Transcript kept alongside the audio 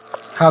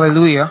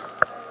Hallelujah.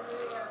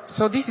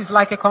 So this is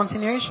like a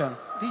continuation.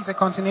 This is a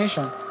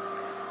continuation.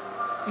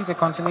 This is a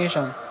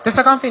continuation. The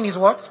second thing is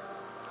what?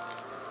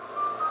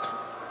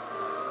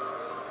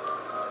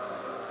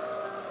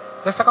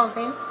 The second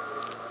thing?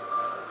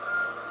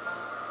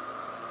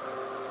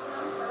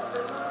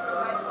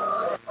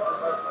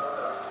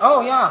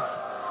 Oh yeah.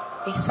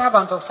 A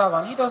servant of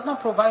servant. He does not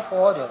provide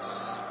for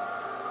others.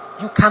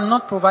 You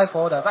cannot provide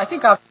for others. I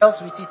think I've dealt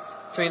with it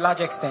to a large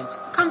extent.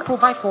 You can't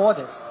provide for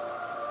others.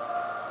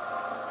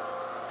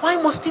 Why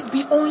must it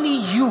be only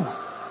you?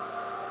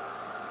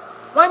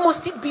 Why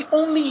must it be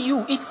only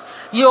you?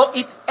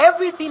 It's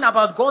everything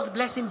about God's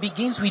blessing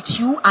begins with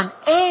you and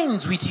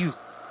ends with you.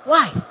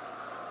 Why?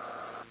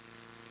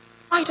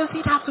 Why does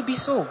it have to be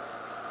so?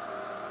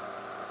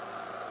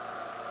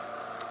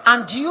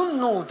 And do you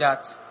know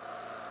that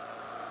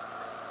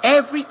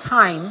every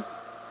time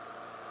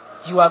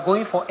you are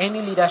going for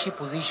any leadership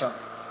position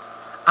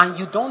and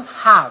you don't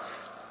have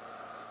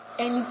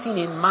anything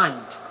in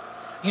mind,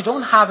 you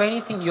don't have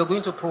anything you're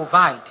going to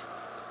provide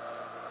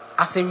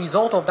as a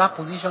result of that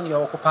position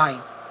you're occupying,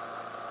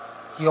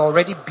 you're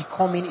already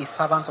becoming a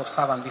servant of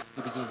servant before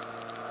you begin.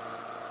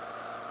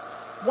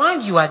 While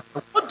you are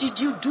there, what did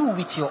you do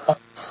with your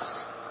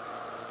office?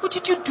 What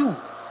did you do?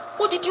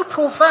 What did you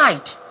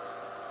provide?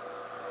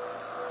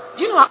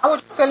 Do you know, I was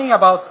just telling you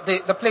about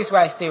the place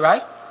where I stay,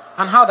 right?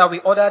 And how that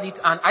we ordered it.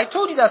 And I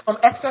told you that some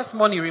excess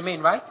money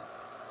remain, right?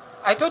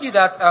 I told you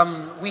that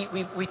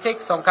we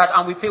take some cash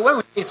and we pay. When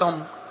we pay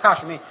some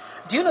cash remain.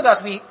 Do you know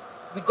that we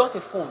got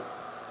a phone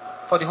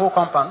for the whole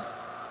compound?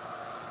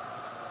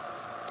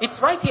 It's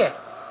right here.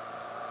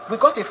 We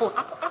got a phone.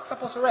 Ask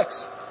Apostle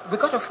Rex. We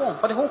got a phone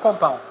for the whole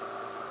compound.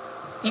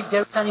 If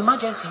there is an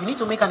emergency, you need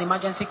to make an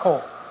emergency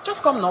call.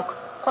 Just come knock,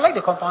 collect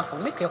the compound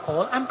phone, make your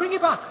call, and bring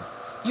it back.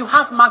 You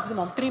have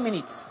maximum 3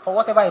 minutes for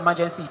whatever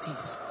emergency it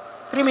is.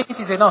 3 minutes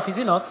is enough, is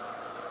it not?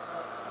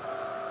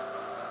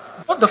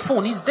 But the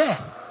phone is there.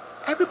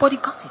 Everybody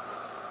got it.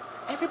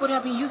 Everybody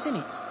have been using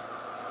it.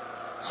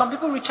 Some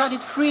people recharge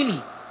it freely.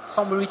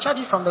 Some will recharge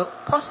it from the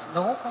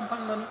whole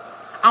compound money.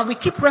 And we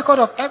keep record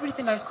of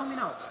everything that is coming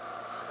out.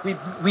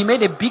 We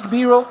made a big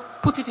bureau,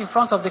 put it in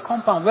front of the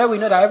compound where we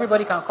know that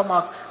everybody can come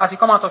out. As you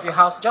come out of your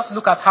house, just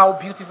look at how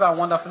beautiful and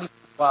wonderfully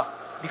you are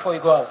before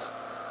you go out.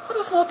 What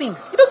are small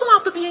things? It doesn't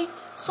have to be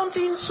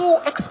something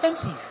so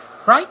expensive,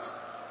 right?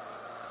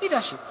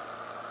 Leadership.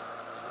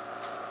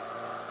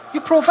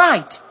 You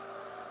provide.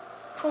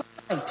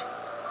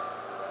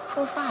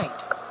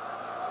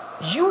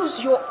 Use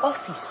your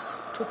office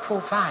to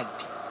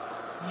provide.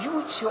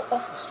 Use your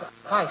office to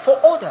provide for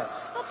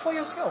others, not for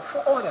yourself,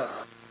 for others.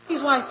 This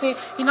is why I say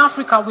in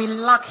Africa we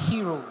lack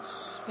heroes.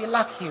 We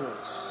lack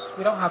heroes.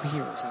 We don't have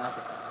heroes in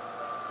Africa.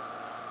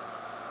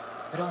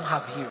 We don't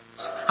have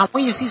heroes. And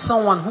when you see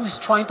someone who is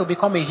trying to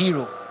become a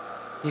hero,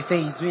 they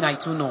say he's doing I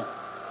too know.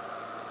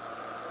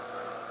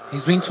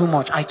 He's doing too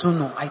much. I too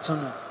know.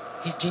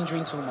 He's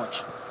gingering too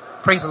much.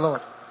 Praise the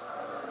Lord.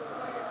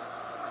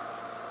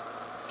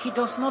 He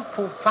does not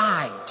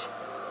provide.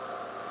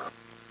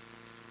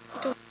 He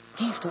doesn't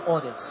give to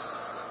others.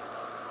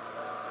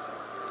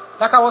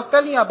 Like I was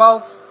telling you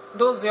about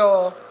those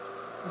your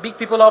big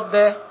people up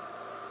there.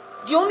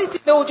 The only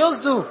thing they will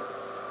just do,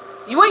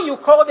 when you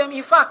call them,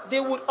 in fact, they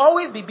would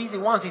always be busy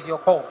once it's your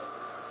call.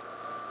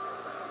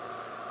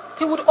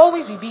 They would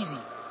always be busy.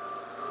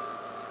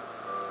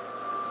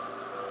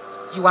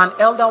 You are an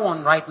elder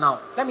one right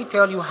now. Let me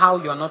tell you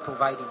how you are not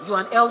providing. You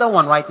are an elder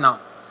one right now.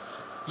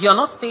 You are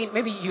not staying,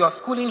 maybe you are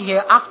schooling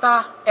here.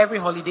 After every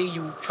holiday,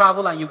 you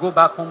travel and you go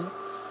back home.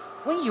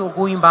 When you're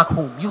going back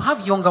home, you have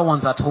younger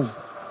ones at home.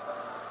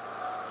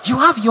 You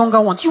have younger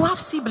ones. You have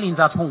siblings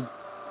at home.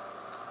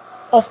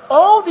 Of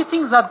all the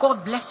things that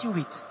God bless you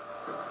with,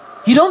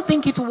 you don't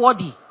think it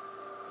worthy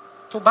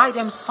to buy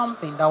them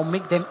something that will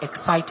make them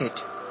excited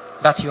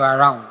that you are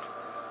around.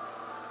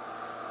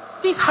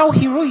 This is how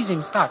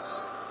heroism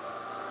starts.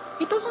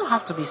 It doesn't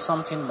have to be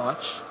something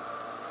much.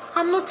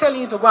 I'm not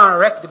telling you to go and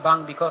wreck the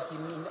bank because you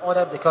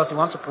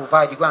want to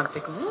provide, you go and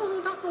take. No,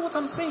 that's not what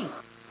I'm saying.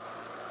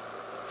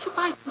 You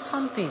buy them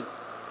something.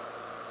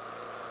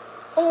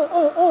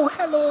 Oh,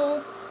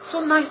 hello. So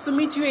nice to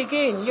meet you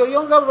again. Your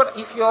younger brother,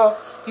 if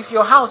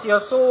your house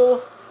you're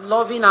so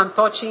loving and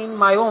touching,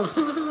 my own.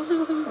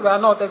 We are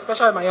not,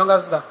 especially my younger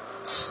sister.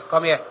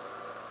 Come here.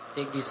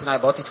 Take this and I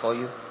bought it for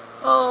you.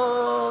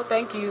 Oh,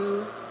 thank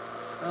you.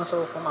 And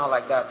so formal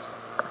like that.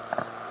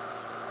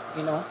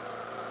 You know.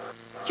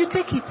 You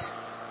take it.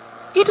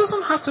 It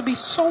doesn't have to be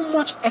so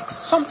much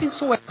something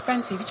so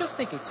expensive. You just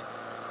take it.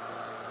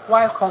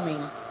 While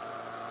coming,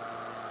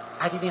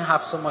 I didn't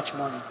have so much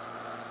money,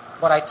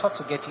 but I thought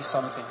to get you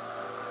something.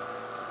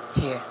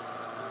 Here,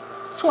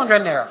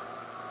 200 naira.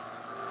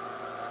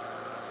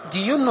 Do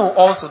you know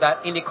also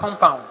that in the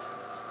compound,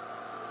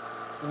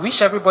 we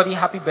wish everybody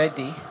happy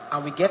birthday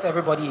and we get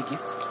everybody a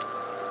gift?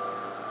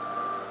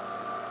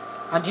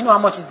 And do you know how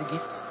much is the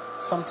gift?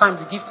 Sometimes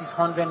the gift is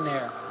 100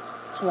 naira,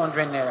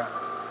 200 naira.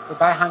 We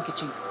buy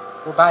handkerchief.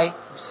 We buy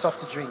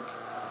soft drink.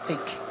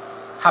 Take.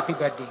 Happy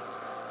birthday.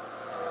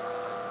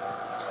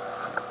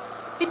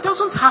 It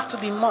doesn't have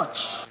to be much.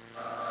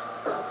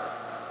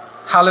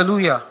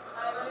 Hallelujah.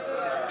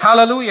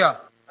 Hallelujah.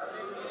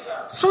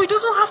 So it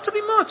doesn't have to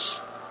be much.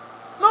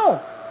 No.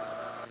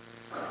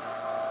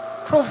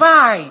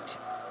 Provide.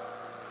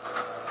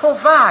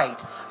 Provide.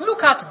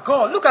 Look at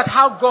God. Look at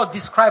how God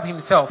described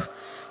himself.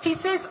 He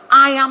says,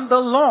 I am the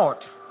Lord,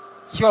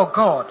 your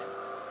God.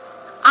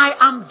 I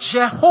am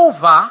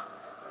Jehovah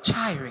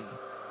Jireh.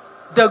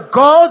 The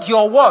God,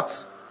 your what?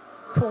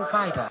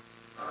 Provider.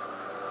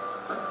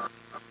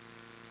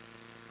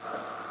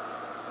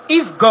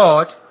 If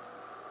God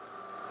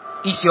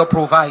is your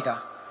provider,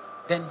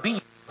 then be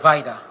a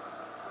provider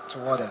to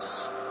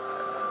others.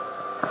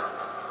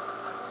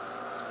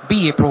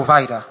 Be a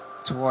provider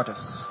to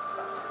others.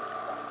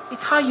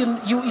 It's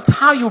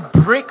how you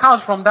break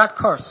out from that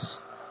curse.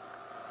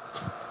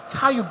 It's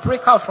how you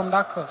break out from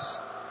that curse.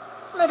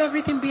 Let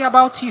everything be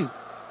about you.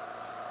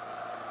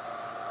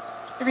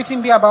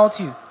 Everything be about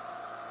you.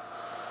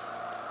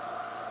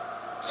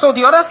 So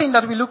the other thing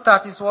that we looked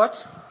at is what?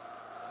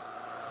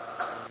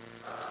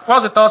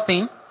 What's the third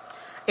thing?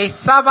 A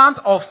servant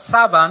of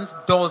servants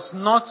does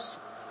not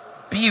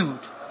build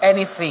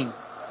anything.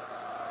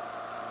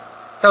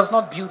 Does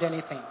not build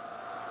anything.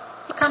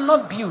 He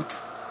cannot build.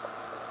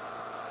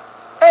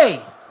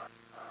 Hey!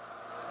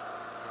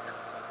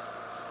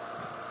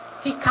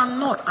 He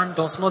cannot and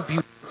does not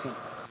build anything.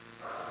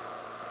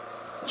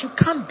 You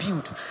can't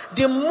build.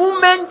 The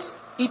moment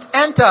it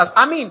enters,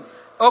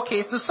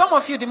 okay, to some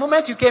of you, the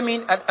moment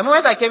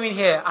I came in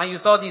here and you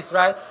saw this,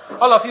 right?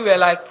 All of you were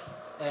like,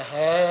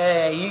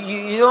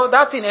 you know,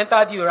 that thing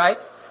entered you, right?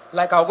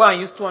 Like, I'll go and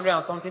use 200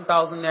 and something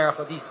thousand naira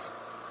for this.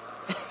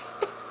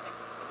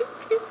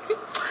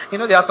 You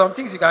know, there are some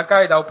things you can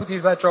carry that will put you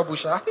inside trouble,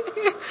 sha.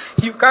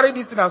 You carry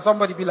this thing and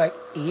somebody be like,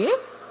 eh?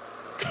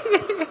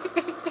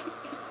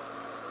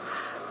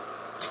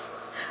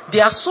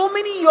 There are so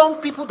many young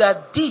people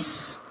that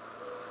this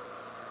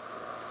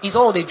is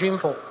all they dream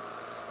for.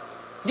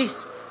 This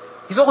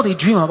is all they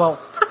dream about.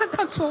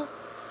 That's all.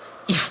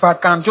 If I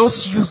can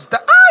just use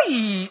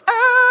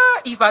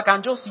if I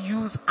can just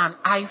use an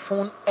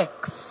iPhone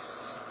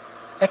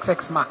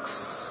XX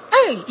Max.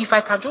 If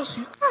I can just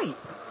use,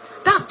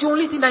 that's the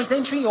only thing that is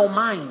entering your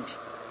mind.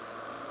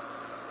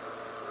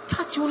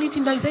 That's the only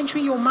thing that is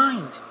entering your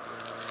mind.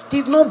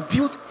 They've not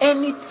built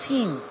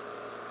anything,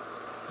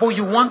 but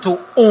you want to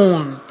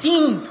own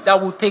things that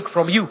will take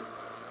from you.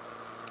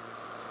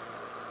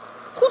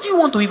 Who do you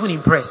want to even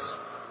impress?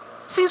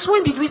 Since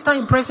when did we start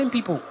impressing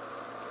people?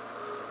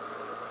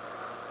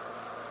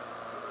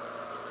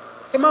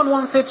 A man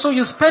once said, so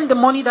you spend the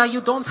money that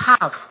you don't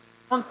have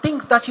on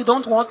things that you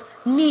don't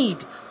need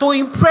to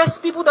impress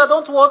people that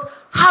don't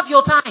have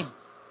your time.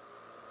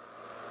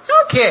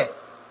 Okay.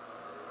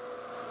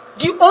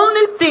 The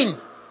only thing,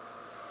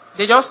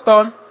 they just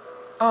turn,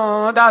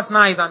 oh, that's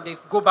nice, and they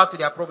go back to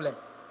their problem.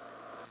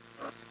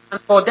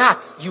 And for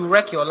that, you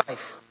wreck your life.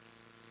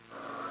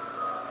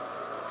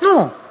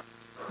 No.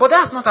 But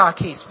that's not our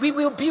case. We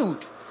will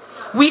build.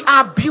 We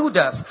are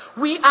builders.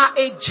 We are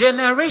a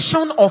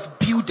generation of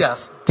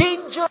builders.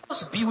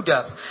 Dangerous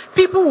builders.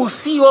 People will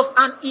see us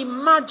and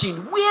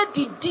imagine, where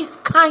did these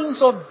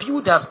kinds of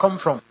builders come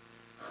from?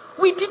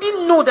 We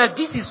didn't know that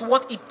this is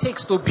what it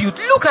takes to build.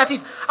 Look at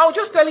it. I was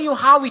just telling you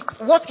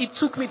what it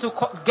took me to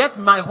get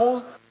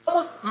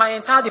almost my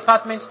entire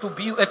department to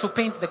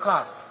paint the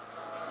class.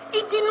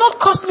 It did not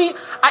cost me.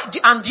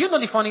 And do you know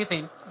the funny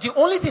thing? The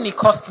only thing it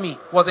cost me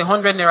was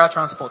 100 naira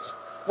transport.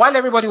 While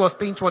everybody was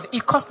paying toward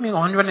it cost me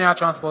 100 naira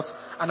transport,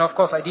 and of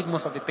course I did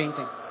most of the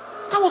painting.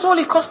 That was all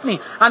it cost me.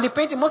 And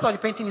most of the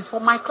painting is for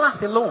my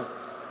class alone.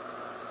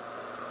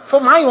 For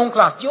my own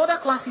class. The other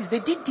classes, they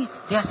did it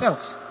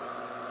themselves.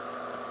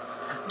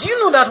 Do you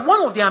know that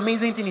one of the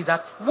amazing things is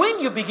that when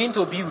you begin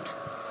to build,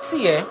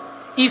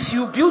 if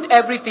you build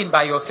everything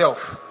by yourself,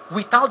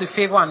 without the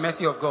favor and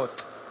mercy of God,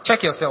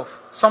 check yourself.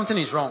 Something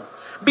is wrong.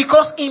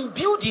 Because in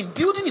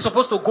building is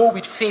supposed to go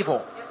with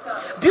favor.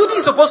 Building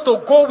is supposed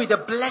to go with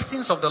the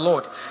blessings of the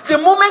Lord. The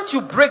moment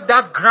you break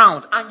that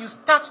ground and you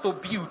start to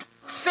build,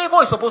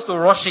 favor is supposed to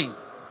rush in.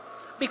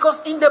 Because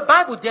in the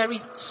Bible, there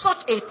is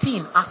such a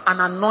thing as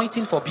an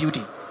anointing for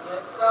building.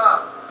 Yes,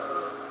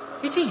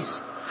 sir. It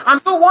is.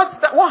 And so what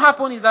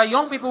happened is that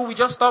young people, we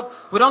just stop.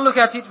 We don't look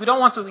at it. We don't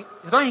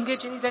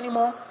engage in it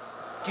anymore.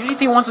 The only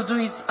thing you want to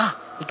do is,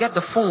 you get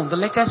the phone, the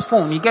latest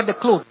phone. You get the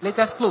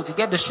latest clothes. You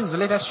get the shoes, the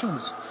latest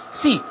shoes.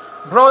 See,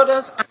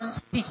 brothers and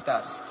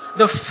sisters,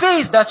 the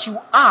phase that you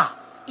are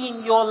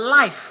in your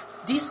life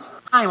this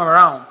time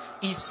around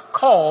is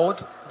called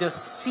the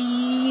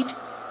seed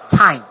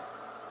time.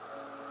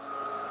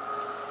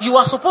 You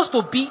are supposed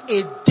to be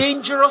a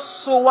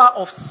dangerous sower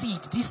of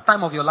seed this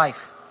time of your life.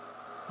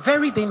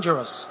 Very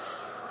dangerous.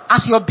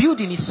 As you're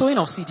building, is sowing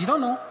of seed. You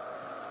don't know.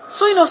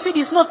 Sowing of seed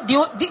is not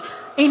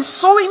in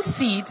sowing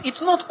seeds,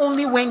 it's not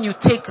only when you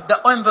take the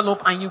envelope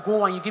and you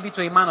go and you give it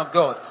to a man of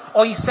God,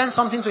 or you send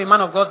something to a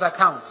man of God's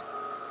account.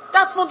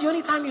 That's not the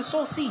only time you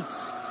sow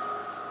seeds.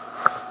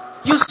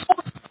 You sow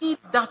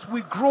seeds that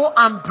will grow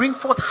and bring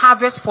forth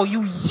harvest for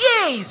you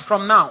years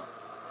from now.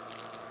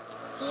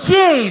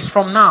 Years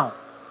from now.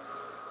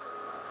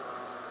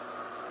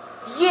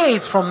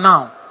 Years from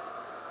now.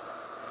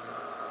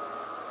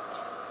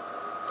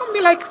 Don't be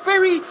like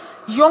very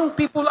young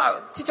people.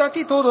 Teacher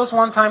T told us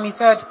one time, he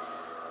said,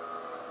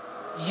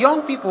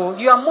 young people,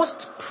 you are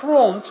most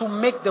prone to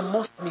make the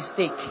most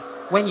mistake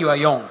when you are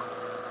young.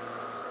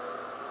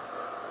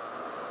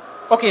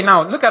 Okay,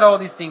 now look at all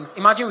these things.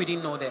 Imagine we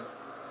didn't know them.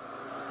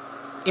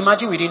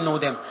 Imagine we didn't know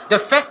them. The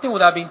first thing we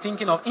would have been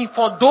thinking of,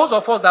 for those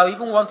of us that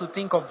even want to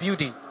think of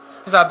building,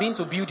 is have been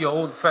to build your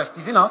own first,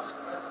 is it not?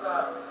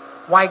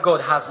 Why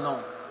God has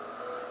known.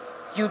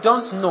 You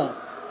don't know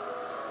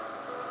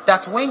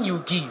that when you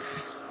give,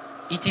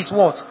 it is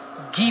what?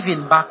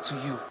 Given back to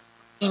you.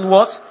 In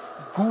what?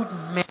 Good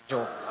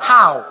measure.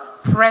 How?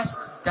 Pressed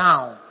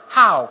down.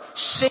 How?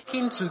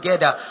 Shaking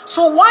together.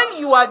 So while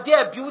you are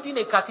there building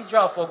a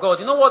cathedral for God,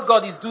 you know what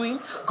God is doing?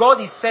 God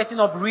is setting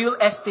up real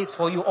estates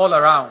for you all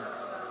around.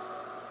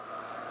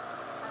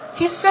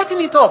 He's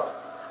setting it up.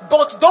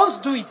 But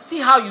don't do it.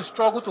 See how you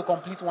struggle to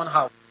complete one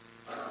house.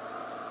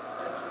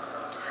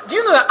 Do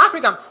you know that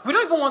African, we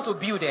don't even want to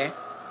build there.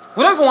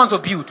 We don't even want to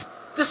build.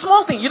 The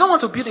small thing, you don't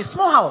want to build a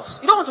small house.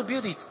 You don't want to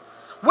build it.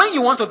 When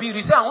you want to build,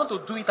 you say, I want to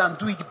do it and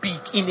do it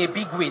big, in a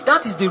big way.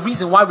 That is the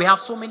reason why we have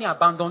so many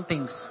abandoned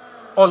things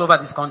all over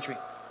this country.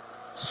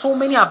 So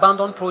many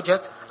abandoned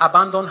projects,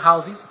 abandoned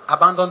houses,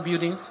 abandoned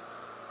buildings.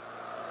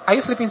 Are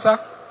you sleeping, sir?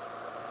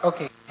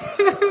 Okay.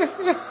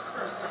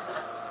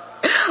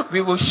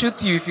 We will shoot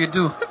you if you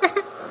do.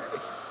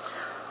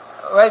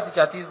 Where's the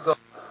Chatis go?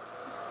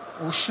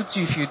 We'll shoot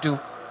you if you do.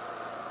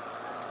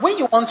 When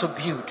you want to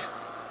build,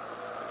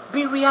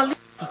 be realistic.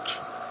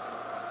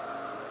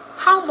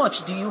 How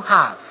much do you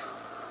have?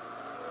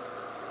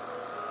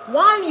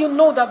 While you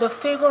know that the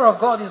favor of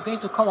God is going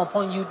to come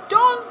upon you,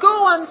 don't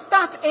go and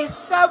start a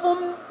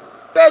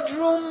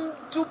 7-bedroom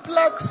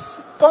duplex,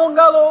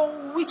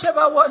 bungalow,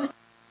 whichever one.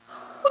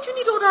 What do you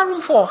need all that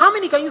room for? How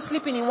many can you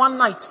sleep in one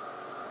night?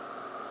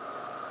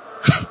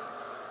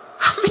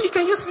 How many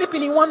can you sleep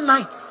in one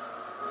night?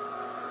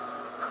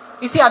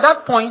 You see, at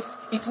that point,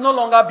 it's no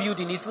longer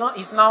building. It's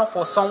now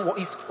for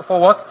it's for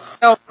what?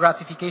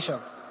 Self-gratification.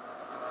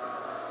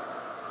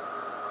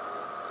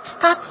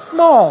 Start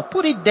small.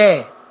 Put it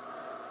there.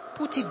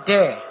 Put it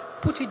there.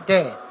 Put it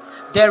there.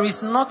 There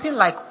is nothing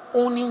like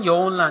owning your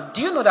own land.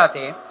 Do you know that,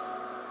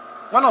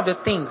 one of the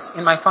things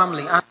in my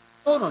family, and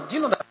do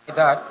you know that my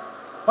dad,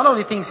 one of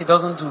the things he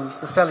doesn't do is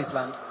to sell his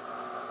land.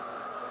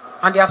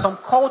 And there are some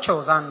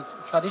cultures and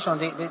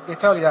traditions, they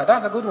tell you that.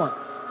 That's a good one.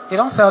 They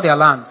don't sell their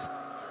lands.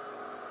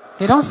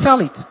 They don't sell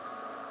it.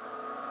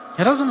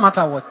 It doesn't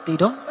matter what. They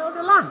don't sell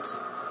the land.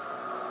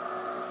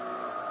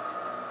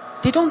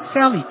 They don't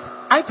sell it.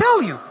 I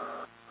tell you.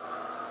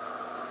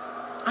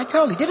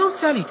 They don't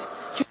sell it.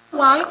 You know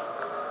why?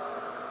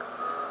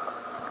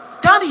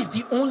 That is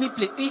the only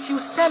place. If you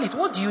sell it,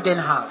 what do you then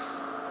have?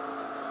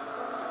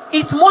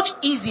 It's much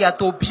easier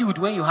to build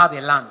when you have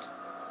a land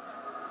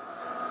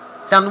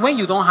than when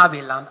you don't have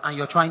a land and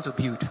you're trying to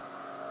build.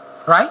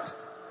 Right?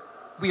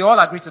 We all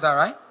agree to that,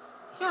 right?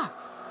 Yeah.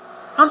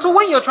 And so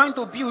when you're trying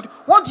to build,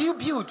 what do you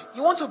build?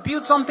 You want to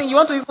build something, you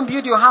want to even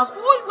build your house.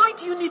 Why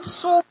do you need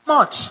so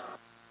much?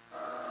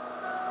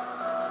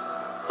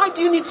 Why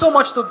do you need so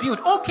much to build?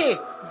 Okay,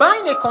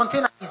 buying a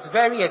container is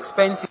very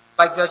expensive,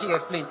 like Jaji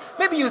explained.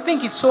 Maybe you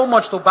think it's so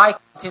much to buy a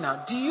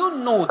container. Do you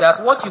know that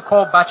what you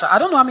call bacha? I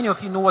don't know how many of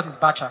you know what is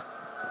bacha.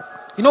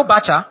 You know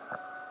bacha?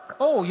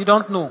 Oh, you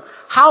don't know.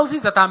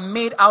 Houses that are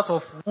made out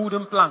of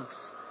wooden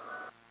planks.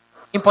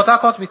 In Port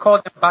Harcourt, we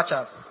call them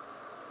bachas.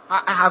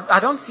 I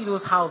don't see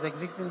those houses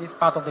existing in this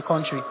part of the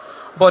country.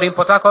 But in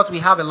Port Harcourt, we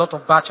have a lot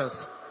of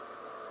bachas.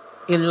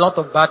 A lot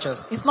of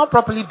bachas. It's not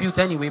properly built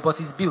anyway, but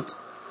it's built.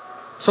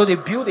 So they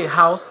build a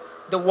house.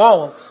 The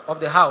walls of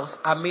the house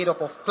are made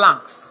up of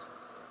planks.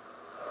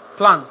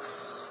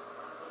 Planks.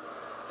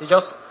 They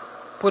just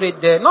put it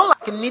there. Not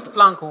like a neat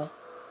plank.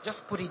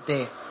 Just put it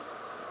there.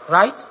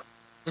 Right?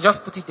 They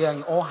just put it there and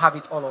you all have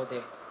it all out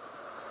there.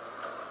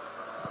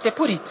 They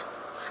put it.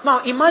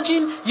 Now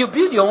imagine you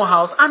build your own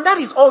house and that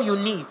is all you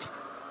need.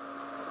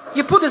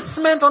 You put the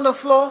cement on the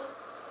floor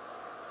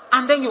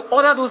and then you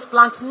order those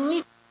planks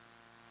neat.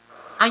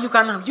 And you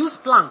can use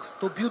planks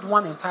to build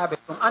one entire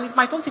bedroom. And it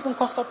might not even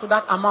cost up to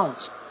that amount.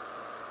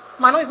 It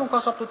might not even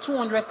cost up to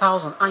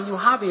 200,000. And you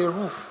have a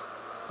roof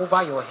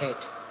over your head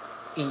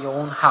in your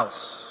own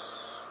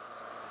house.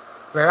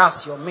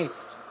 Whereas your mate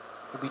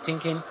will be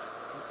thinking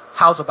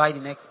how to buy the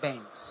next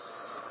Benz.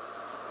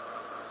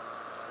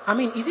 I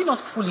mean, is it not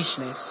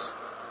foolishness?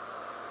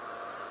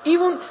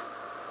 Even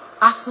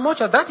as much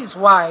as that is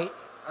why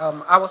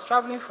I was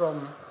traveling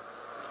from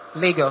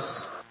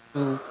Lagos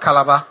to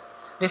Calabar.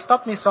 They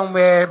stopped me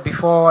somewhere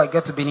before I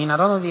get to Benin. I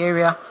don't know the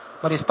area,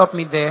 but they stopped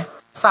me there.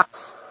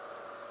 SARS.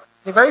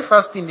 The very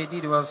first thing they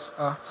did was,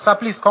 sir,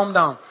 please calm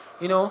down.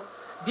 You know,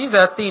 this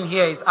thing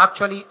here is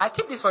actually, I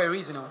keep this for a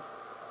reason.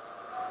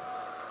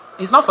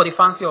 It's not for the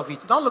fancy of it.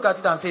 Don't look at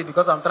it and say,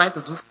 because I'm trying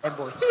to do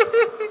boy.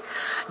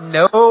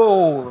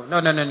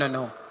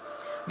 No.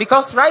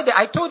 Because right there,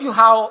 I told you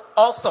how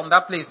awesome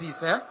that place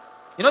is.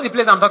 You know the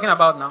place I'm talking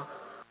about now?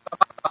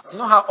 You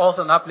know how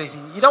awesome that place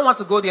is. You don't want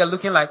to go there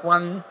looking like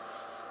one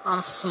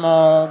And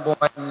small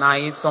boy,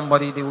 naive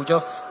somebody, they will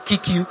just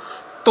kick you,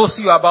 toss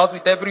you about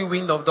with every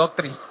wind of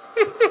doctrine.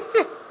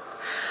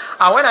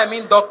 And when I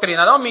mean doctrine,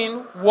 I don't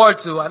mean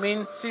words, I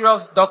mean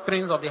serious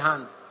doctrines of the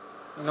hand,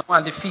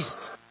 and the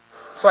fist.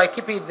 So I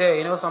keep it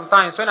there,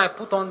 sometimes when I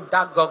put on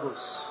dark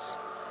goggles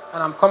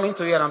and I'm coming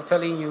to you and I'm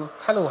telling you,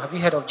 hello, have you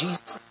heard of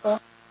Jesus before?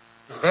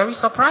 It's very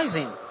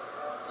surprising.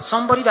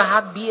 Somebody that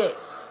had BS,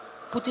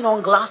 putting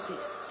on glasses,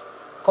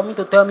 coming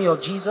to tell me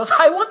of Jesus.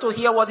 I want to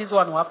hear what this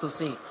one will have to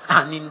say.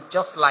 And in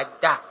just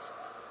like that,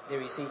 they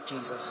received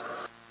Jesus.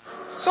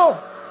 So,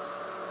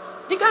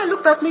 the guy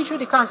looked at me through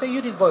the car and said,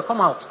 you this boy,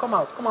 come out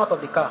of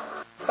the car.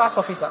 SAS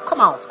officer,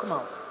 come out.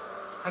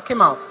 I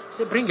came out. He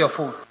said, bring your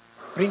phone.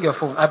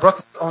 I brought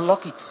it,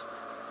 unlock it.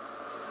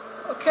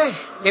 Okay.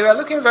 They were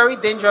looking very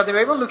dangerous. They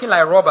were even looking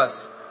like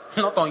robbers.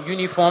 Not on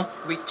uniform,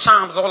 with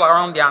charms all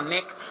around their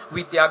neck,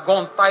 with their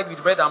guns tied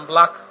with red and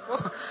black.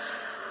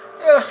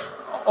 Yeah.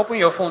 Open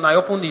your phone. I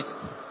opened it.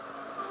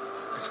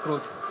 I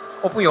scrolled.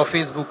 Open your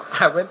Facebook.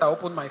 I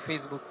opened my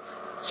Facebook.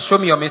 Show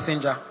me your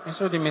messenger. I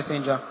showed the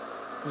messenger.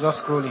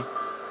 Just scrolling.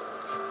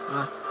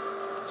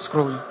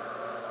 Scrolling.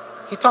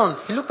 He turned.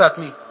 He looked at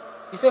me.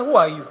 He said, who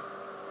are you?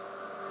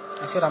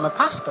 I said, I'm a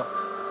pastor.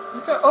 He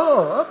said,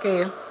 oh,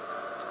 okay.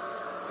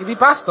 You be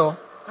pastor?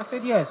 I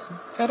said, yes.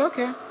 He said,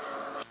 okay.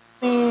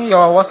 Show me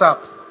your WhatsApp.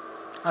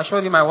 I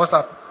showed him my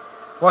WhatsApp.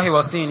 What he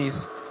was saying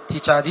is,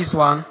 teacher, this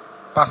one,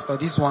 pastor,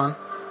 this one.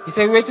 He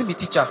said, wait to be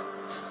teacher.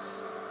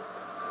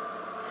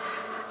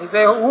 He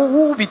said,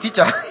 who be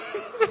teacher?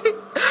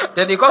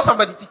 Then they call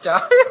somebody teacher.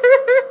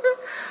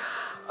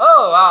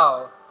 Oh,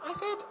 wow. I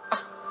said,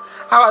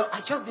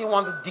 I just didn't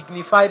want to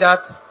dignify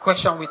that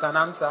question with an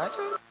answer. I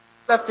just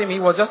left him. He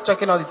was just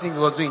checking all the things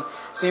he was doing.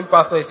 Same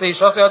pastor. He said, you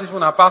sure say all these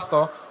people are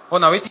pastor? Oh,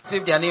 now wait till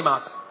save their name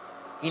as.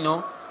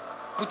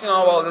 Putting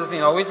on all this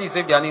thing. Or wait till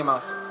save their name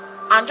as.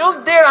 And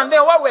just there and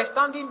then, while we're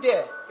standing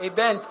there, a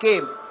Benz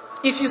came.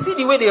 If you see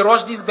the way they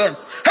rush these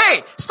Benz,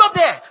 hey, stop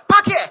there,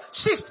 park here,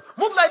 shift,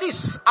 move like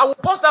this. I will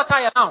bust that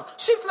tire now.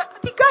 Shift like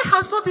the guy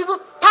has not even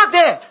parked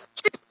there.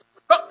 Shift,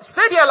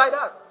 stay there like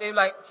that. They're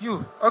like,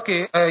 you,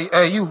 okay,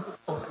 you,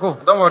 go,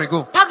 don't worry,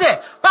 go. Park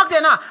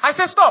there now. I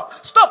said,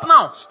 stop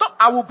now, stop.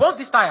 I will bust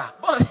this tire.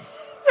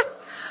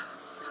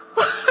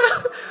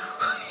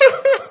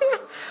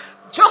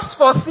 Just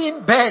for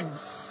seeing Benz.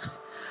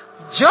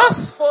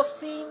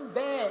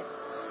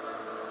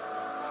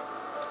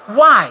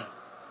 Why?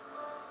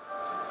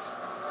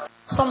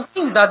 Some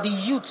things that the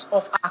youth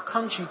of our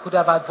country could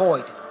have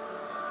avoided.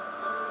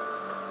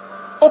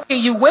 Okay,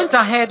 you went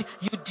ahead,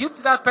 you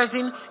duped that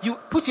person, you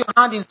put your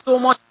hand in so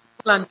much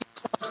and did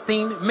so much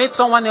thing, made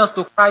someone else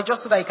to cry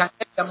just so that you can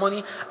get the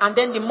money, and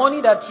then the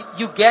money that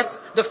you get,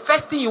 the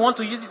first thing you want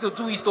to use it to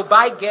do is to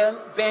buy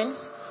Benz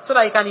so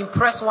that you can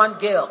impress one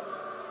girl.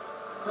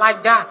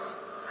 Like that.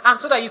 And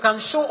so that you can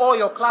show all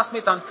your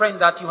classmates and friends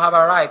that you have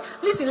arrived.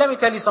 Listen, let me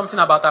tell you something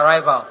about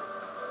arrival.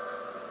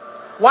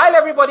 While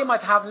everybody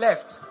might have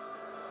left,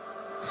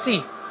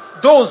 see,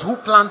 those who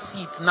plant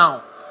seeds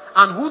now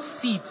and whose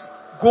seeds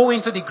go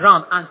into the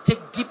ground and take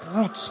deep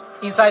roots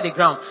inside the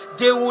ground,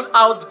 they will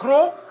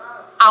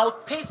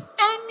outpace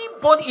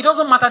anybody. It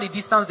doesn't matter the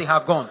distance they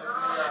have gone.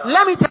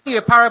 Let me tell you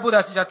a parable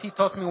that Teacher T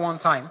taught me one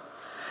time.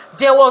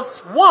 There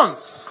was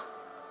once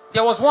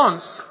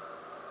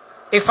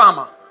a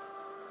farmer.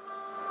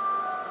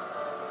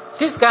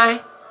 This guy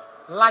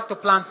liked to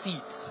plant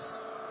seeds.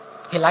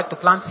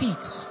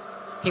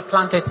 He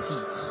planted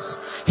seeds.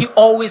 He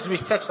always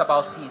researched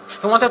about seeds.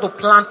 He wanted to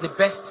plant the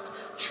best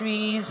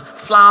trees,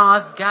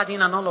 flowers,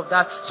 garden, and all of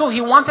that. So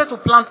he wanted to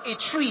plant a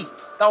tree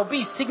that would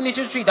be a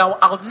signature tree that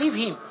would outlive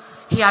him.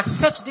 He had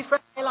searched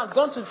different islands,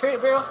 gone to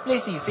various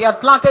places. He had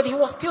planted. He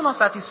was still not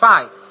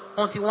satisfied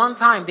until one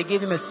time they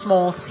gave him a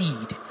small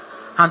seed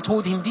and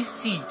told him this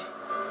seed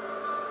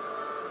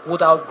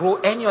would outgrow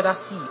any other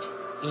seed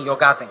in your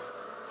garden.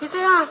 He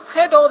said, I've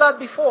heard all that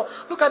before.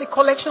 Look at the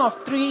collection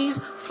of trees,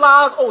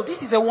 flowers. Oh,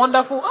 this is a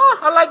wonderful.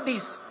 I like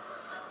this.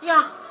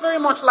 Yeah, very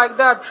much like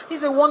that. This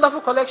is a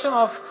wonderful collection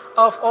of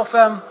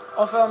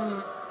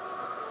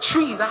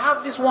trees. I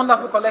have this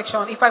wonderful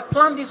collection. If I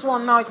plant this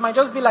one now, it might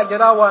just be like the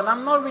other one.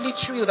 I'm not really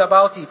thrilled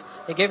about it.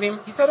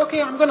 He said,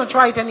 okay, I'm going to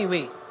try it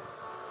anyway.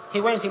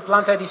 He went, he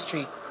planted this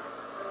tree.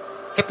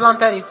 He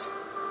planted it.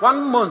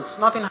 1 month,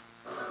 nothing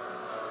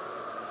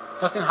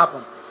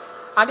happened.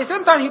 At the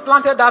same time he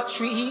planted that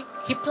tree,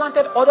 he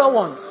planted other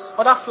ones,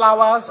 other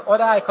flowers,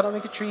 other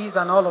economic trees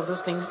and all of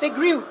those things. They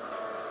grew.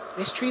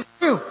 These trees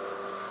grew.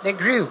 They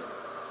grew.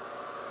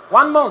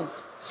 1 month,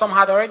 some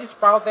had already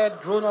sprouted,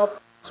 grown up.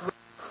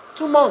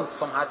 2 months,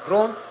 some had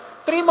grown.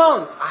 3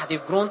 months,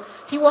 they've grown.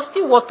 He was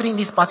still watering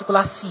this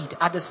particular seed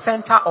at the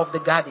center of the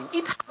garden.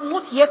 It had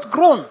not yet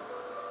grown.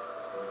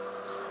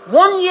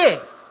 1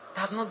 year, it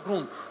has not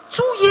grown.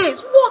 2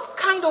 years, what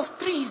kind of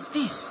tree is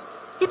this?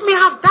 It may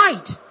have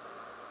died.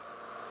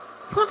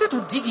 He wanted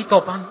to dig it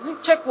up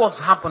and check what's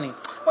happening.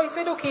 But he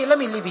said, okay, let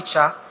me leave it,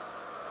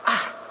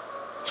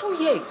 2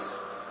 years.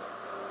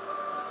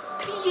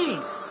 3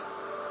 years.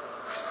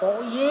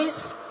 4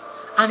 years.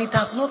 And it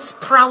has not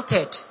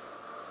sprouted.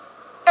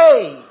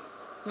 Hey!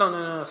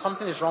 No,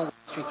 something is wrong with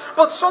the tree.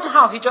 But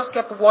somehow he just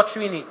kept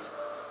watering it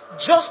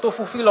just to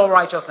fulfill all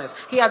righteousness.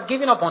 He had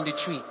given up on the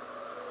tree.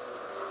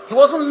 He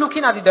wasn't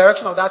looking at the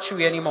direction of that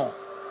tree anymore.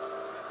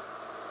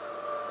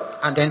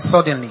 And then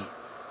suddenly,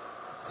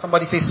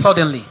 somebody say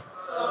suddenly.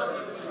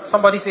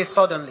 Somebody say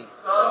suddenly.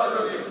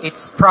 It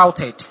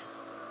sprouted.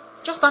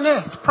 Just an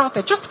air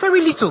sprouted. Just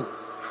very little.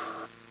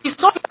 He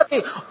saw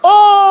it.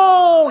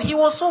 Oh, he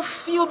was so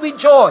filled with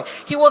joy.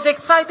 He was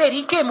excited.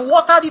 He came,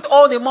 watered it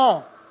all the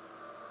more.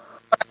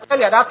 But I tell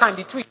you, at that time,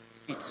 the tree,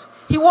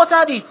 he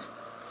watered it.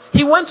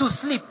 He went to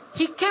sleep.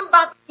 He came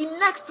back the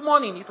next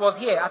morning. It was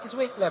here at his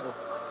waist level.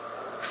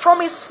 From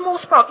a small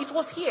sprout, it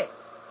was here.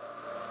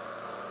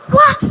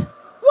 What?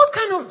 What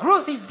kind of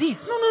growth is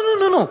this?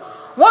 No.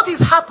 What is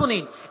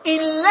happening?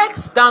 In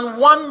less than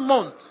 1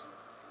 month,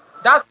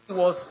 that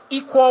was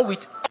equal with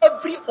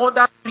every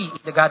other tree in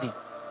the garden.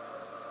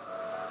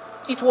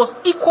 It was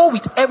equal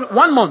with every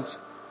 1 month.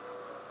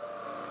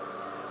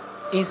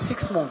 In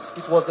 6 months,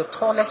 it was the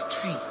tallest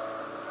tree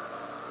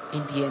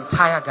in the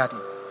entire garden.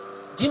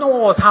 Do you know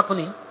what was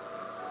happening?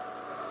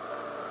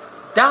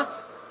 That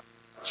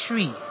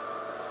tree,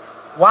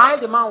 while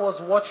the man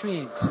was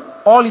watering it,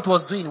 all it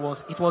was doing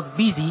was it was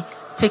busy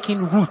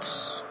taking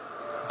roots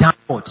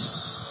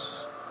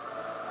downwards.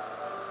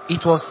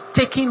 It was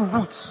taking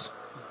roots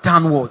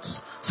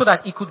downwards so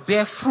that it could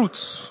bear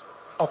fruits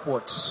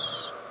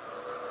upwards.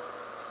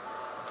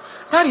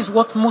 That is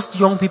what most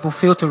young people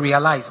fail to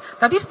realize.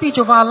 That this stage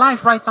of our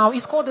life right now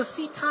is called the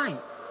seed time.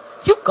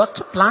 You've got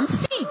to plant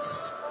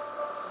seeds.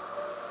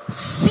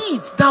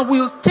 Seeds that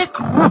will take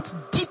root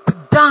deep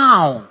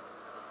down.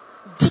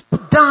 Deep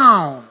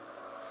down.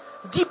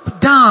 Deep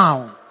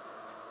down.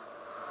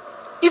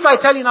 If I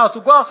tell you now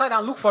to go outside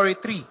and look for a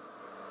tree,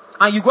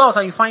 and you go out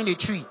and you find a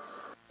tree,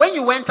 when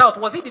you went out,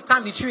 was it the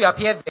time the tree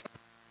appeared there?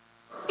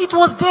 It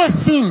was there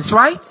since,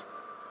 right?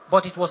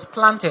 But it was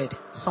planted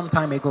some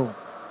time ago.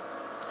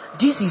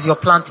 This is your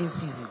planting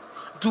season.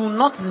 Do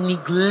not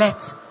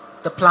neglect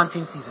the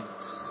planting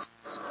seasons.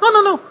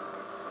 No.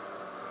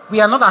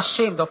 We are not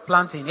ashamed of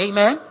planting.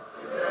 Amen?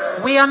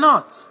 We are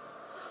not.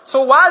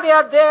 So while they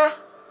are there,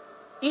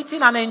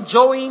 eating and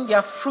enjoying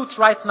their fruits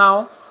right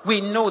now,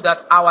 we know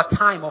that our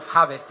time of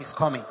harvest is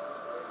coming.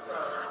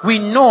 We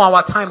know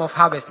our time of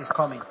harvest is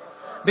coming.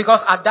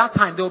 Because at that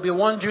time, they'll be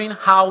wondering,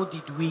 how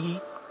did we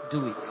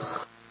do it?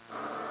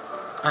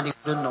 And they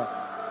don't know.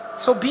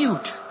 So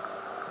build.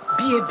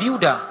 Be a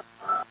builder.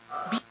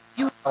 Be a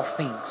builder of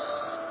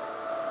things.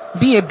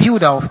 Be a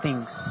builder of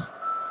things.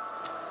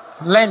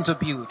 Learn to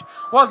build.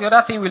 What's the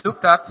other thing we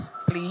looked at,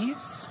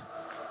 please?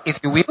 If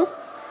you will.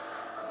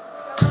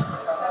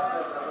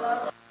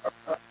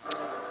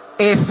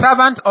 A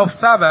servant of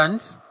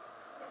servants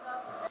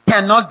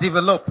cannot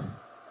develop,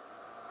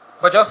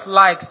 but just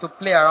likes to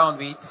play around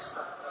with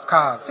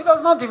cars. He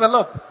does not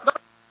develop. Don't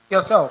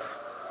yourself.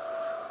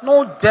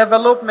 No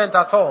development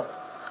at all.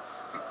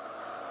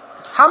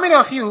 How many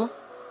of you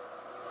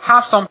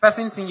have some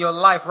persons in your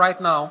life right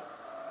now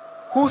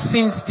who,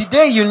 since the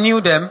day you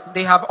knew them,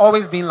 they have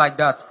always been like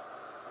that?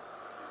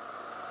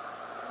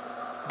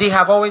 They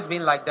have always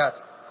been like that.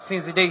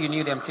 Since the day you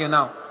knew them till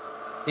now.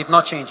 They've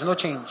not changed. No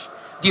change.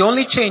 The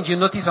only change you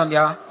notice on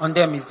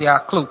them is their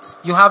clothes.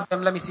 You have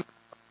them, let me see.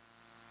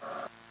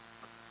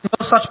 You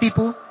know such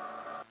people?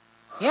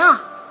 Yeah.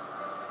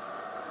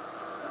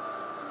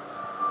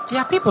 There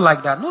are people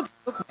like that. No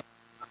development.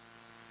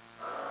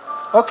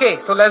 Okay,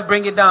 so let's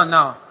bring it down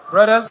now.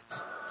 Brothers,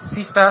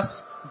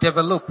 sisters,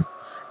 develop.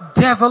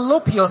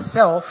 Develop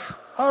yourself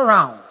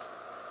around.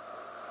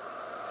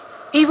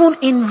 Even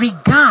in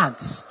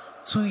regards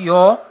to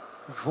your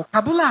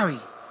vocabulary.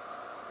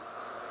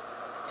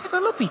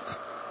 Develop it.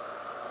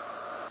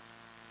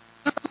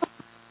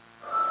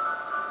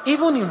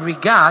 Even in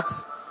regards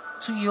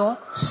to your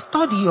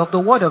study of the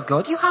Word of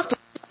God, you have to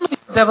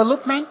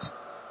development.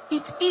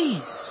 It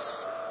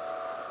is.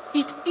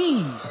 It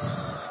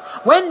is.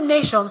 When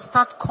nations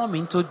start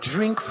coming to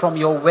drink from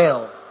your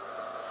well,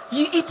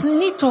 it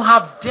needs to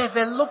have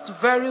developed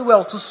very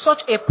well to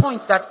such a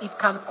point that it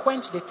can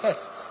quench the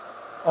thirst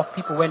of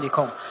people when they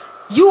come.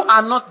 You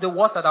are not the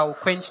water that will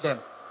quench them,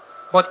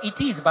 but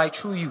it is by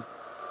through you.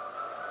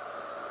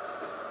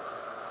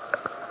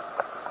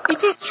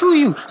 It is through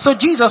you. So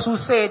Jesus will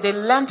say they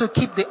learn to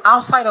keep the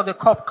outside of the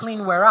cup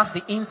clean, whereas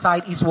the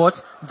inside is what?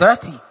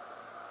 Dirty.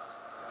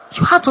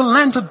 You have to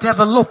learn to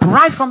develop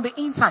right from the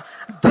inside.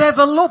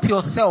 Develop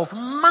yourself.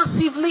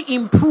 Massively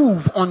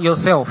improve on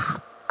yourself.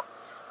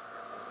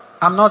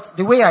 I'm not,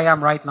 the way I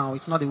am right now,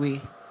 it's not the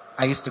way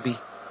I used to be.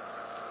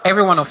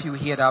 Every one of you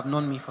here that have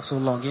known me for so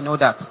long, you know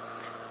that.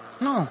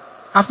 No,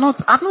 I've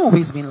not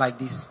always been like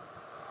this.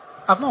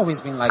 I've not always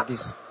been like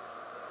this.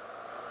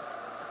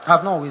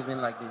 I've not always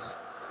been like this.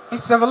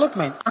 It's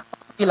development. I'm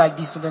going to be like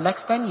this in the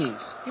next 10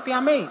 years. You'll be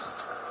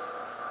amazed.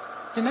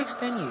 The next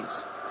 10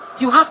 years.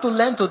 You have to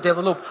learn to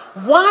develop.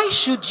 Why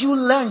should you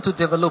learn to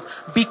develop?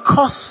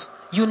 Because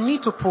you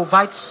need to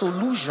provide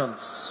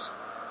solutions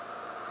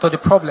to the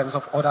problems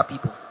of other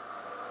people.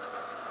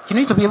 You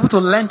need to be able to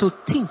learn to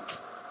think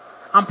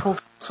and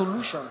provide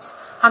solutions.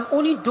 And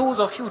only those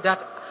of you that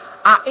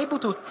are able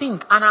to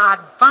think and are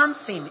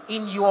advancing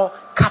in your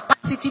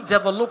capacity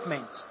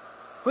development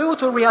will be able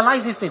to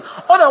realize this thing.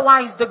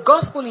 Otherwise, the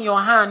gospel in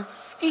your hand,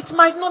 it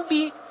might not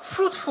be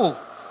fruitful.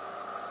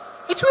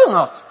 It will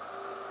not.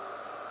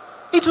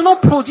 It will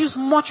not produce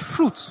much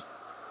fruit.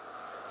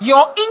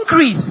 Your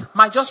increase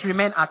might just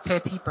remain at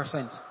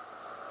 30%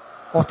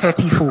 or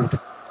 30-fold.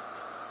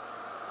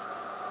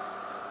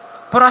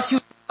 But as you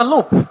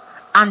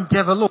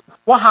develop,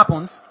 what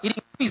happens? It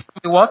increases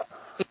to what?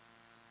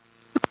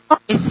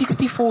 A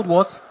 60-fold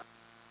what?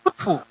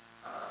 Fruitful.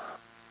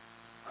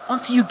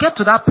 Until you get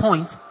to that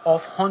point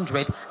of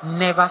 100,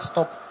 never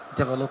stop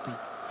developing.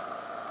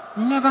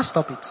 Never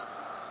stop it.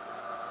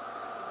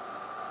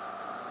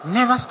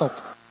 Never stop.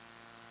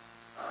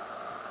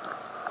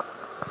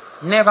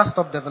 Never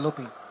stop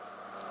developing.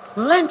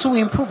 Learn to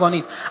improve on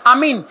it. I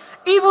mean,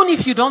 even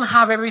if you don't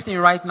have everything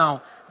right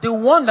now, the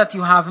one that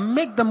you have,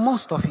 make the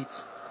most of it.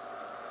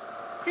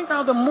 Bring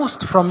out the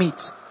most from it.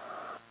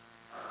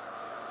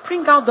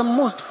 Bring out the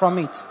most from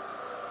it.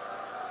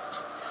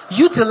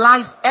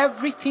 Utilize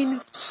everything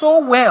so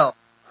well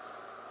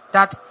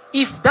that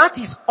if that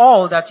is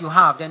all that you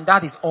have, then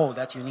that is all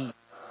that you need.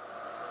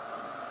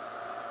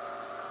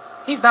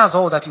 If that's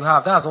all that you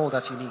have, that's all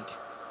that you need.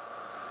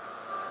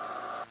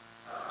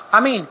 I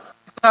mean,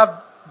 we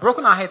have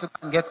broken our head to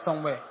get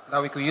somewhere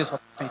that we could use for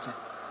meeting.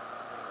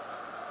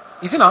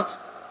 Is it not?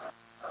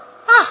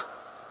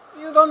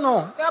 You don't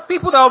know. There are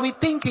people that will be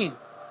thinking.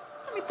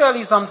 Let me tell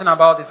you something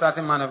about a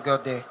certain man of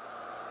God there.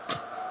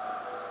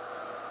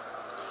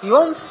 He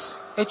owns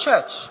a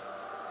church.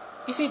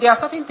 You see, there are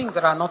certain things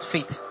that are not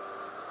faith.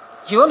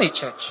 He owns a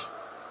church.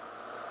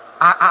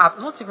 I have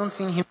not even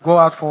seen him go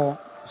out for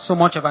so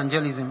much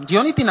evangelism. The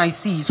only thing I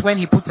see is when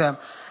he puts a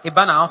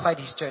banner outside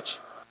his church.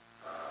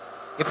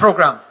 A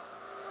program.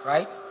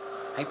 Right?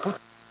 He puts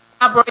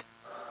a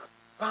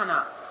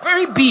banner.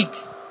 Very big.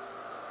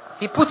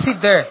 He puts it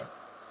there.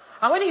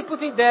 And when he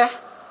puts it there,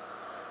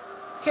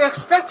 he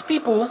expects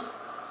people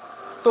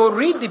to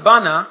read the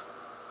banner,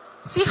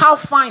 see how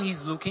fine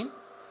he's looking,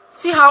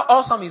 see how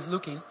awesome he's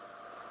looking,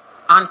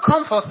 and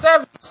come for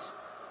service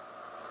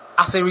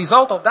as a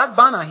result of that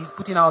banner he's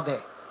putting out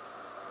there.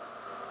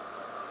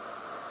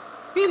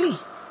 Really?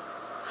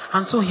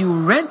 And so he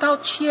will rent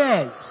out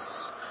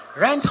chairs,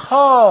 rent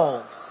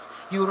halls.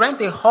 You rent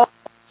a hall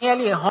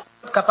nearly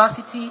 100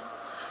 capacity.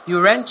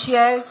 You rent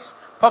chairs,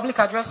 public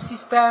address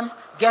system,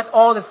 get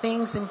all the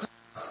things in place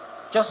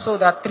just so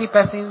that 3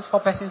 persons, 4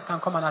 persons can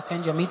come and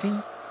attend your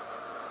meeting.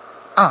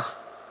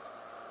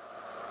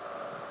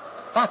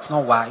 That's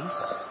not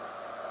wise.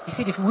 You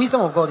see, the wisdom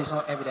of God is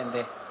not evident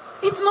there.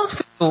 It's not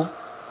faith, though.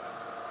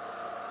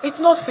 It's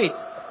not faith.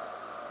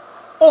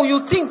 Oh,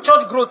 you think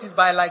church growth is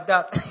by like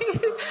that?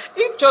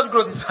 If church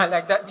growth is by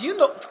like that, do you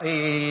know? Do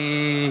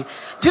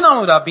you know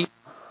what would have been?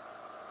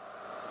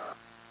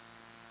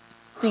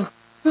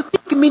 You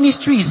think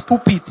ministry is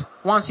pulpit.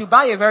 Once you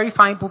buy a very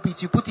fine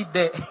pulpit, you put it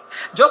there.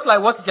 Just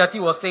like what Jati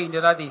was saying the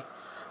other day.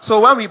 So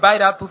when we buy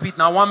that pulpit,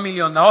 now 1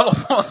 million, now all of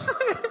us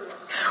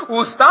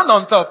will stand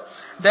on top.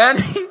 Then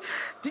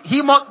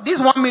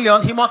this 1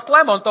 million, he must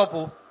climb on top.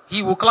 Oh.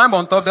 He will climb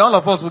on top, then all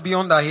of us will be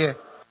under here.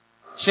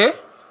 She?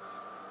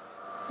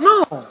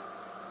 No.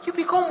 You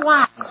become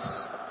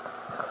wise.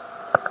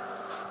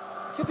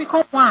 You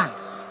become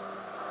wise.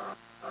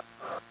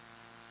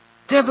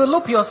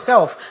 Develop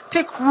yourself.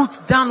 Take roots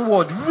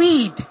downward.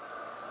 Read.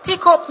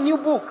 Take up new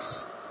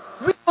books.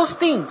 Read those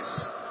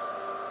things.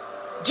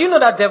 Do you know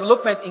that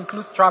development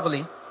includes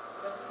traveling?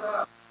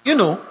 You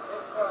know?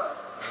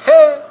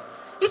 Hey,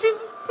 it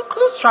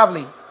includes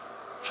traveling.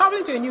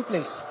 Traveling to a new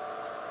place.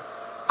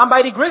 And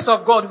by the grace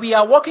of God, we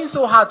are working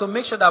so hard to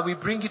make sure that we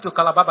bring you to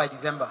Calabar by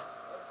December.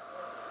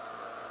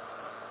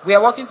 We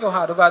are working so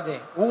hard over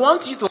there. We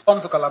want you to come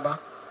to Calabar.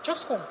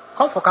 Just come.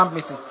 Come for camp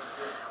meeting.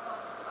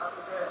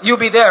 You'll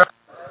be there.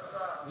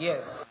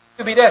 Yes.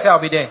 You'll be there, say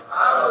I'll be there.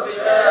 I'll be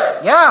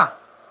there. Yeah.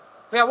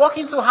 We are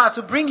working so hard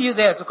to bring you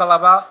there to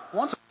Calabar. We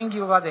want to bring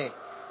you over there.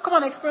 Come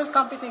and experience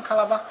camp meeting in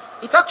Calabar.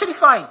 It's actually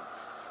fine.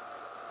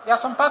 There are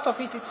some parts of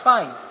it, it's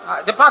fine.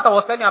 The part I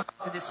was telling you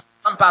about, this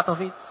one part of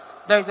it,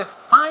 there is a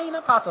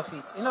finer part of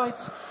it. You know,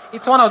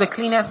 it's one of the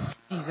cleanest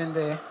cities in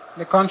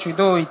the country,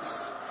 though it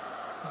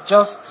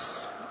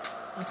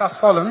has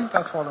fallen,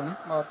 but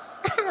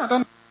I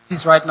don't know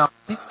this right now.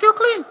 It's still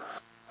clean.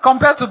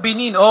 Compared to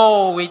Benin,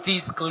 oh, it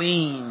is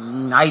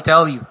clean. I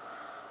tell you.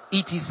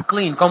 It is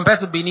clean. Compared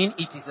to Benin,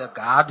 it is a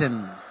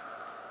garden.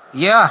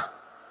 Yeah.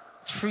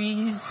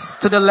 Trees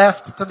to the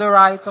left, to the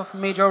right of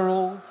major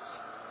roads.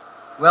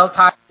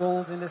 Well-tied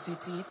roads in the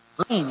city.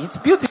 Clean. It's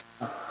beautiful.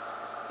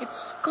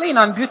 It's clean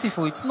and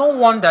beautiful. It's no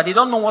wonder they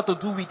don't know what to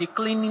do with the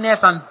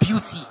cleanliness and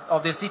beauty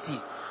of the city.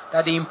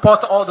 That they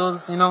import all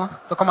those,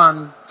 to come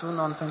and do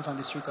nonsense on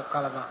the streets of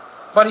Calabar.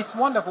 But it's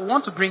wonderful. We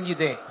want to bring you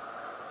there.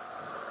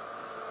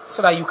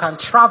 So that you can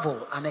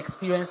travel and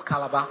experience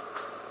Calabar.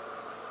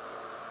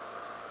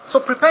 So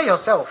prepare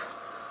yourself.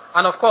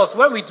 And of course,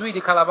 when we do it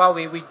the Calabar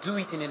way, we do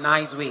it in a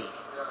nice way.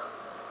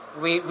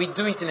 We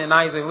do it in a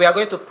nice way. We are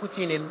going to put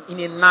you in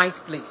a nice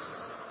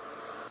place.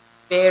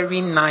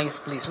 very nice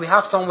place. We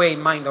have somewhere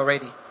in mind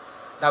already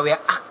that we are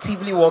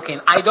actively working.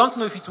 I don't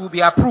know if it will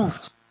be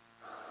approved.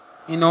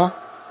 You know,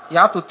 you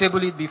have to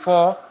table it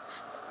before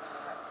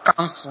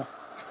council.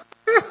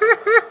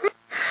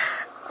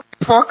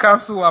 Before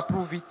council will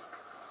approve it.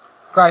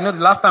 Because I know the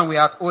last time we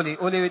had Ole,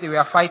 they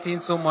were fighting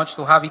so much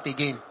to have it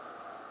again.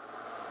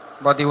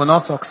 But they will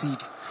not succeed.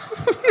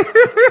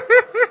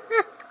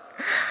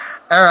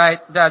 Alright,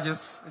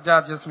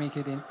 just make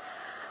it in.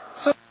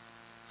 So,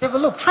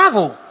 develop,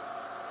 travel.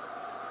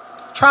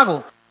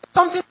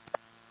 Something.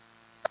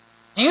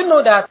 Do you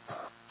know that,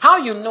 how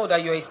you know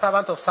that you're a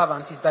servant of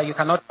servants is that you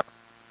cannot,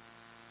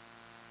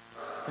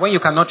 when you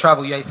cannot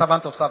travel, you're a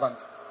servant of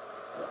servants.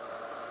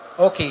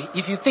 Okay,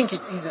 if you think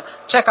it's easy,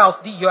 check out,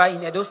 you are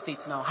in Edo State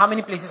now. How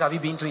many places have you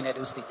been to in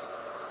Edo State?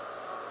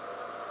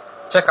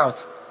 Check out.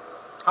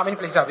 How many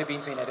places have you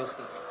been to in Edo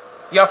State?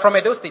 You are from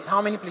Edo State.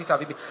 How many places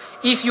have you been?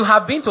 If you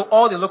have been to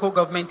all the local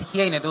government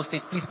here in Edo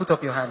State, please put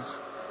up your hands.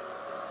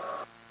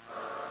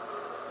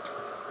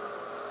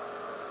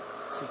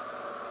 See.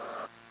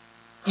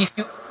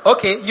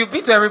 Okay, you've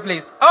been to every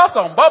place.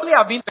 Awesome. Bubbly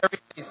have been to every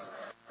place.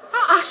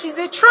 She's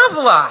a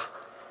traveler.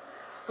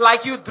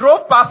 Like you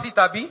drove past it,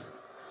 Abby.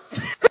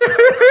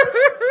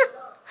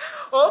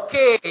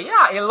 Okay,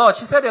 yeah, a lot.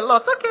 She said a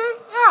lot. Okay,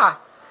 yeah.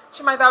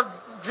 She might have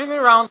driven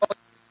around all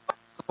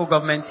the local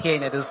government here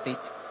in Edo State.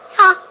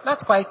 Yeah,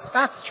 that's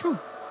true.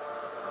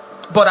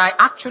 But I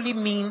actually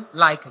mean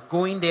like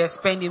going there,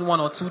 spending 1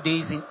 or 2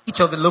 days in each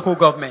of the local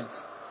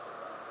governments.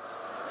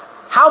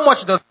 How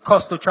much does it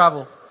cost to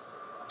travel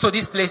to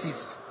these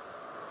places?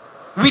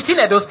 Within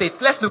Edo State,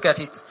 let's look at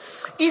it.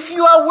 If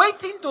you are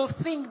waiting to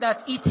think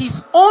that it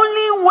is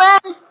only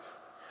when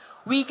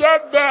we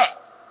get there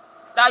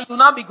that you'll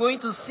not be going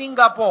to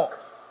Singapore,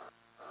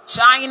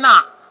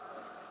 China,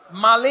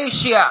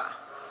 Malaysia,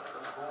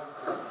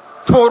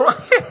 Toronto.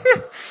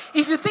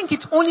 If you think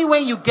it's only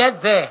when you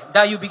get there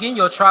that you begin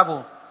your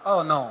travel,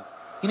 oh no.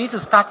 You need to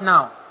start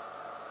now.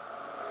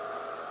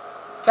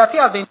 Kati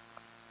have been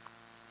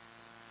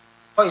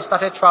before he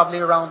started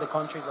traveling around the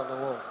countries of the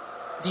world.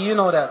 Do you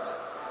know that?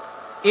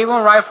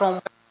 Even right from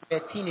when we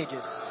were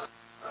teenagers,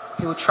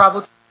 he would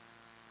travel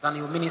and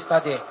he would minister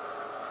there.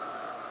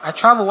 I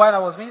traveled while I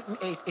was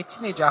a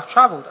teenager. I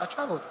traveled.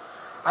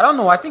 I don't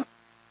know. I think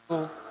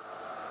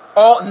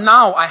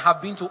now I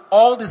have been to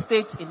all the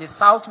states in the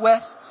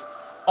southwest,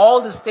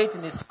 all the states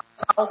in the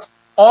south,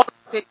 all the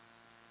states,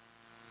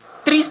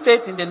 3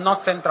 states in the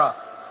north central.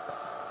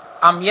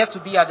 I'm yet to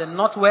be at the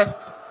northwest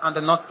and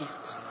the northeast.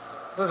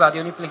 Those are the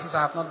only places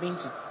I have not been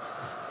to.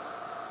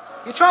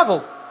 You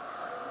travel.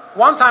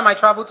 One time I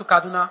traveled to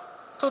Kaduna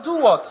to do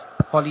what?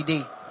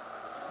 Holiday.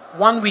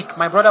 1 week.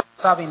 My brother was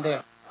serving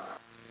there.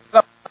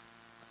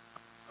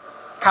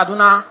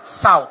 Kaduna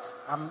South.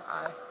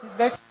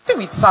 There's still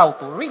with South,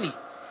 though, really.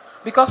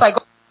 Because I got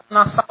to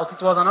Kaduna South,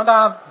 it was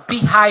another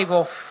beehive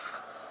of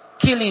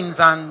killings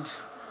and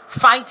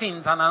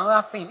fightings and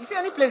another thing. You see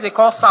any place they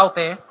call South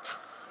there?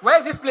 Where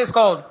is this place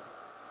called?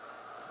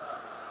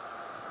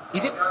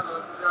 Is it?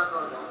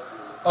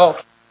 Oh,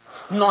 okay.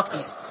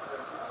 Northeast.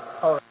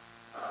 All right.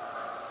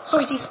 So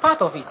it is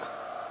part of it.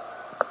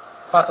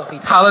 Part of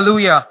it.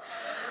 Hallelujah.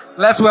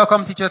 Let's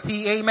welcome Teacher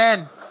T.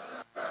 Amen.